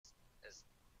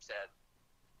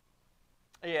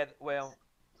said. Yeah, well,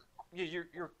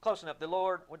 you're close enough. The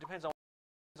Lord, well, depends on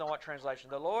what translation.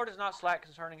 The Lord is not slack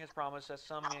concerning his promise, as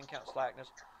some men count slackness,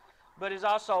 but is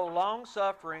also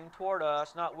long-suffering toward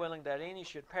us, not willing that any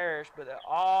should perish, but that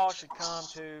all should come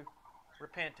to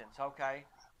repentance. Okay.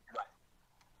 Right.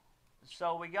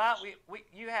 So we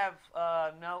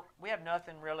have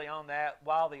nothing really on that.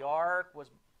 While the ark was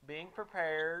being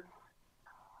prepared,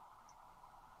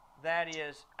 that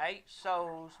is, 8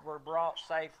 souls were brought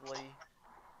safely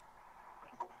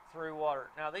through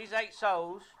water. Now these 8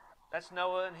 souls, that's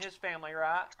Noah and his family,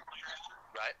 right?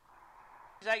 Right.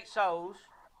 These 8 souls,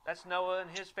 that's Noah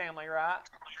and his family, right?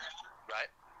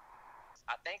 Right.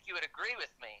 I think you would agree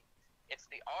with me. It's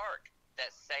the ark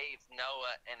that saved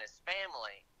Noah and his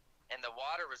family, and the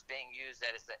water was being used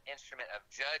as an instrument of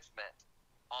judgment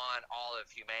on all of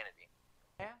humanity.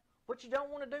 Yeah, but you don't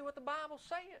want to do what the Bible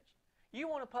says. You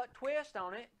want to put twist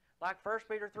on it, like 1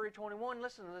 Peter 3:21.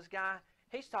 Listen to this guy.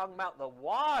 He's talking about the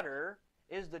water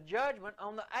is the judgment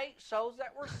on the 8 souls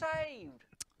that were saved.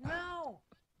 No,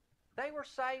 they were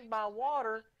saved by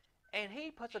water, and he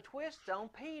puts a twist on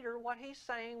Peter, what he's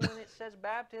saying when it says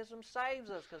baptism saves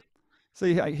us.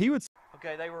 See, he would.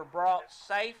 Okay, they were brought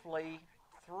safely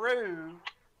through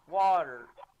water.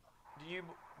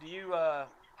 Do you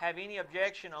have any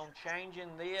objection on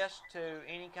changing this to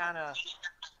any kind of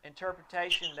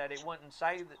interpretation that it wouldn't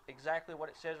say exactly what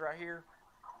it says right here?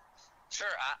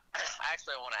 Sure. I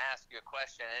actually want to ask you a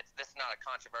question. This is not a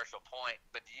controversial point,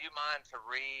 but do you mind to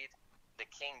read the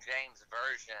King James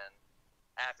Version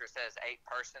after it says 8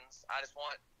 persons? I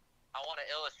want to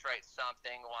illustrate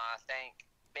something why I think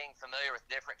being familiar with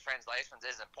different translations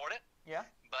is important. Yeah.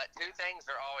 But 2 things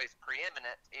are always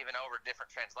preeminent, even over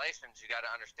different translations. You got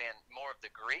to understand more of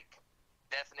the Greek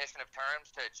definition of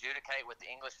terms to adjudicate what the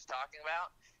English is talking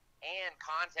about. And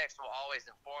context will always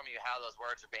inform you how those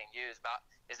words are being used.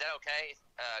 Is that okay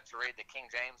to read the King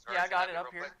James Version? Yeah, I got it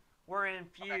up here. We're in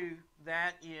few. Okay.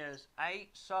 That is 8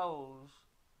 souls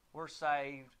were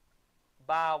saved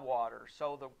by water.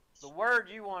 So the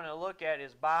word you want to look at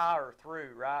is by or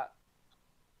through, right?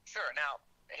 Sure. Now,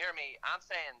 hear me. I'm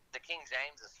saying the King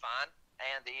James is fine,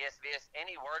 and the ESV is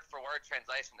any word-for-word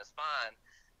translation is fine.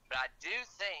 But I do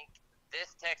think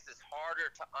this text is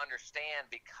harder to understand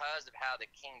because of how the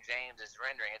King James is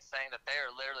rendering. It's saying that they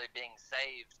are literally being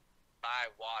saved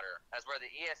by water, as where the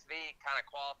ESV kind of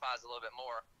qualifies a little bit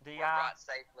more. We're brought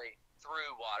safely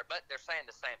through water, but they're saying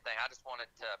the same thing. I just wanted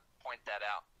to point that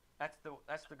out. That's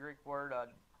the Greek word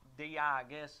di, I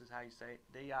guess is how you say it.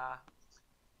 Di.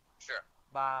 Sure.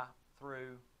 By,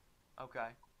 through.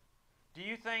 Okay. Do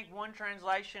you think one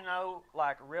translation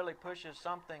really pushes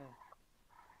something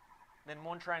then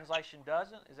one translation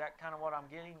doesn't? Is that kind of what I'm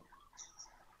getting?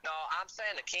 No, I'm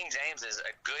saying the King James is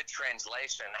a good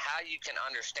translation. How you can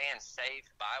understand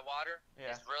saved by water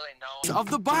is really known.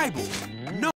 Of the Bible,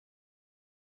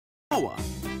 Noah.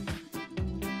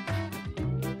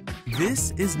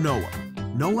 This is Noah.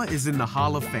 Noah is in the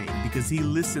Hall of Fame because he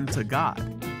listened to God.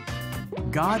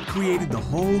 God created the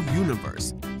whole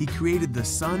universe. He created the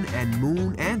sun and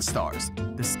moon and stars,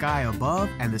 the sky above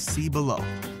and the sea below.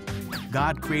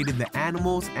 God created the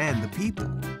animals and the people.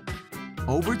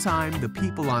 Over time, the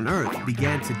people on earth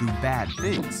began to do bad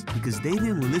things because they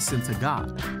didn't listen to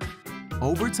God.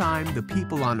 Over time, the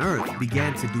people on earth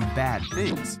began to do bad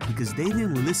things because they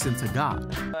didn't listen to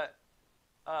God. But,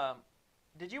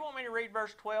 did you want me to read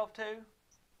verse 12 too?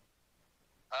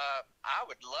 I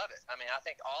would love it. I mean, I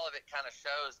think all of it kind of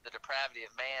shows the depravity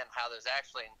of man, how there's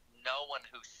actually no one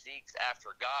who seeks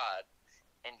after God,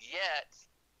 and yet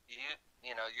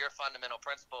your fundamental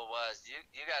principle was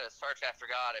you got to search after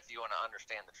God if you want to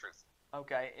understand the truth.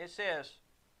 Okay, it says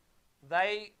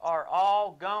they are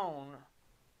all gone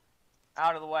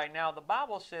out of the way. Now the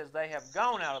Bible says they have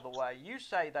gone out of the way. You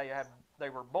say they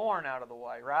were born out of the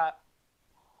way, right?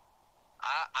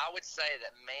 I would say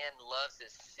that man loves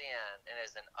his sin and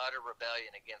is in utter rebellion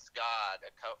against God,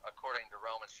 according to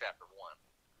Romans chapter 1.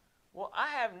 Well, I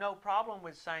have no problem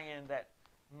with saying that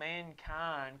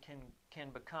mankind can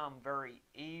become very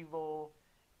evil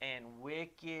and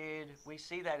wicked. We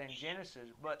see that in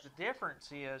Genesis. But the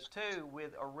difference is, too,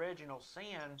 with original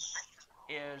sin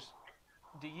is,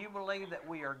 do you believe that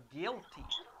we are guilty,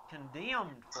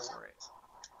 condemned for it?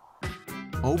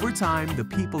 Over time, the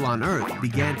people on earth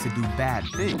began to do bad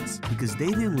things because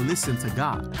they didn't listen to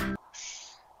God.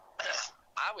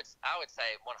 I would say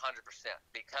 100%.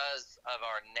 Because of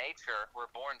our nature, we're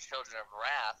born children of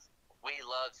wrath. We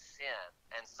love sin,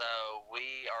 and so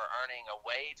we are earning a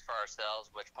wage for ourselves,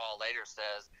 which Paul later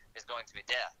says is going to be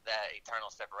death, that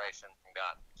eternal separation from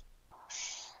God.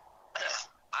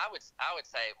 I would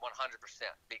say 100%,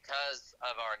 because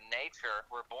of our nature.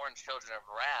 We're born children of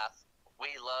wrath.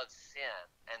 We love sin,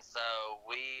 and so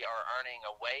we are earning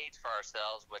a wage for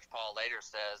ourselves, which Paul later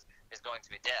says is going to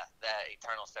be death, that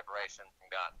eternal separation from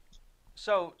God.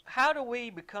 So how do we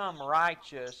become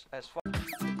righteous as far?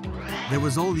 There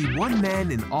was only one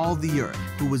man in all the earth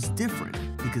who was different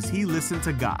because he listened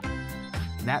to God.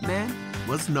 That man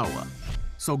was Noah.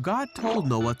 So God told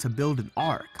Noah to build an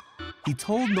ark. He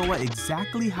told Noah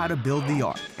exactly how to build the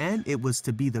ark, and it was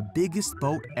to be the biggest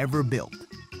boat ever built.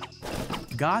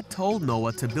 God told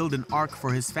Noah to build an ark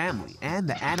for his family and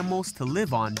the animals to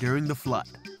live on during the flood.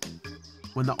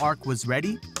 When the ark was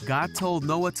ready, God told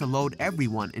Noah to load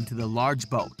everyone into the large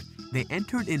boat. They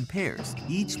entered in pairs,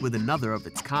 each with another of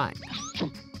its kind.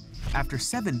 After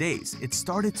 7 days, it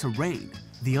started to rain.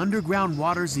 The underground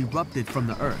waters erupted from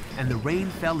the earth, and the rain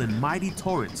fell in mighty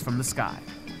torrents from the sky.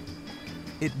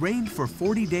 It rained for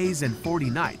 40 days and 40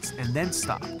 nights and then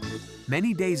stopped.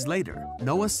 Many days later,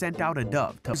 Noah sent out a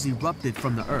dove to erupted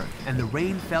from the earth, and the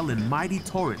rain fell in mighty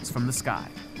torrents from the sky.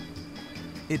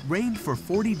 It rained for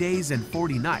 40 days and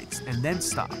 40 nights and then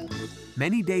stopped.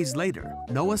 Many days later,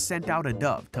 Noah sent out a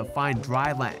dove to find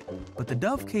dry land, but the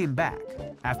dove came back.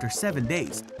 After 7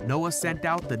 days, Noah sent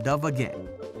out the dove again,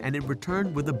 and it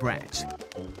returned with a branch.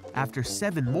 After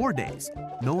 7 more days,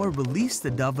 Noah released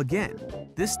the dove again.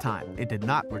 This time, it did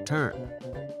not return.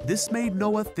 This made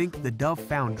Noah think the dove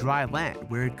found dry land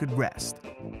where it could rest.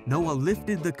 Noah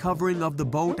lifted the covering of the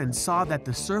boat and saw that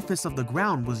the surface of the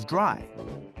ground was dry.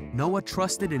 Noah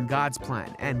trusted in God's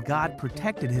plan, and God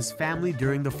protected his family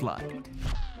during the flood.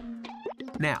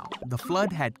 Now, the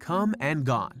flood had come and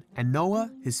gone, and Noah,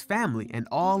 his family, and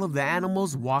all of the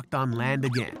animals walked on land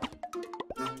again.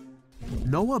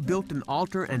 Noah built an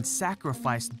altar and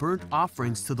sacrificed burnt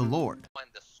offerings to the Lord.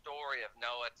 The story of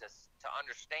Noah to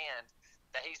understand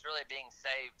that he's really being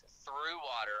saved through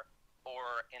water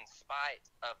or in spite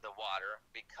of the water,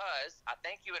 because I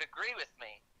think you would agree with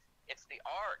me, it's the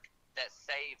ark that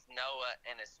saved Noah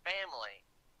and his family,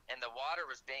 and the water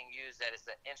was being used as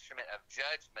an instrument of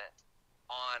judgment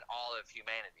on all of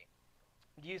humanity.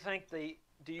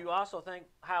 Do you also think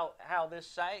how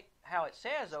it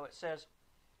says though? It says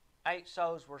 8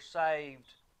 souls were saved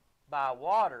by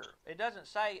water. It doesn't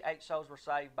say 8 souls were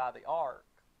saved by the ark.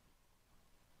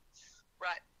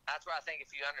 Right. That's why I think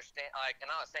if you understand, and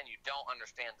I'm not saying you don't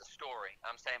understand the story.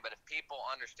 I'm saying, but if people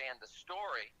understand the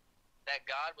story, that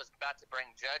God was about to bring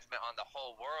judgment on the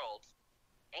whole world,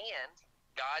 and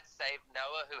God saved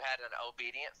Noah, who had an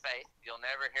obedient faith. You'll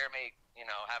never hear me,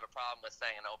 have a problem with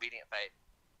saying an obedient faith,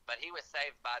 but he was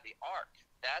saved by the ark.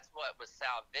 That's what was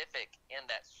salvific in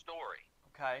that story.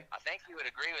 Okay. I think you would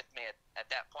agree with me at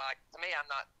that point. To me, I'm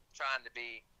not trying to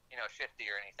be, shifty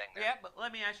or anything there. Yeah, but let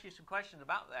me ask you some questions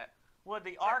about that. Would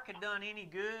the ark have done any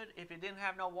good if it didn't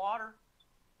have no water?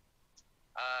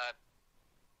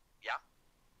 Yeah.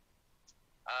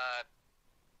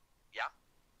 Yeah.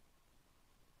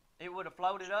 It would have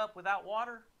floated up without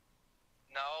water?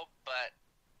 No, but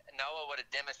Noah would have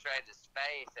demonstrated his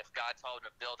faith if God told him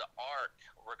to build an ark,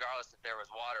 regardless if there was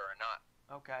water or not.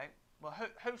 Okay. Well,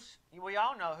 we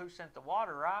all know who sent the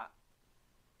water, right?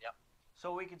 Yep.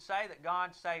 So we could say that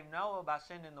God saved Noah by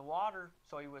sending the water,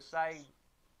 so he was saved.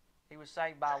 He was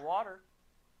saved by water.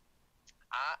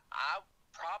 I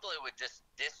probably would just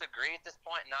disagree at this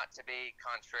point, not to be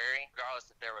contrary, regardless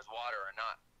if there was water or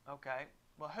not. Okay.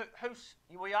 Well,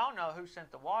 we all know who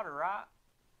sent the water, right?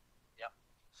 Yep.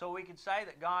 So we could say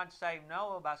that God saved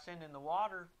Noah by sending the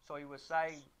water, so he was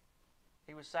saved.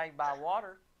 He was saved by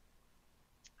water.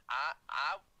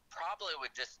 I probably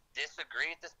would just disagree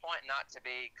at this point, not to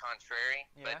be contrary.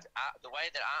 Yeah. But the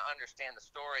way that I understand the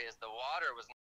story is the water was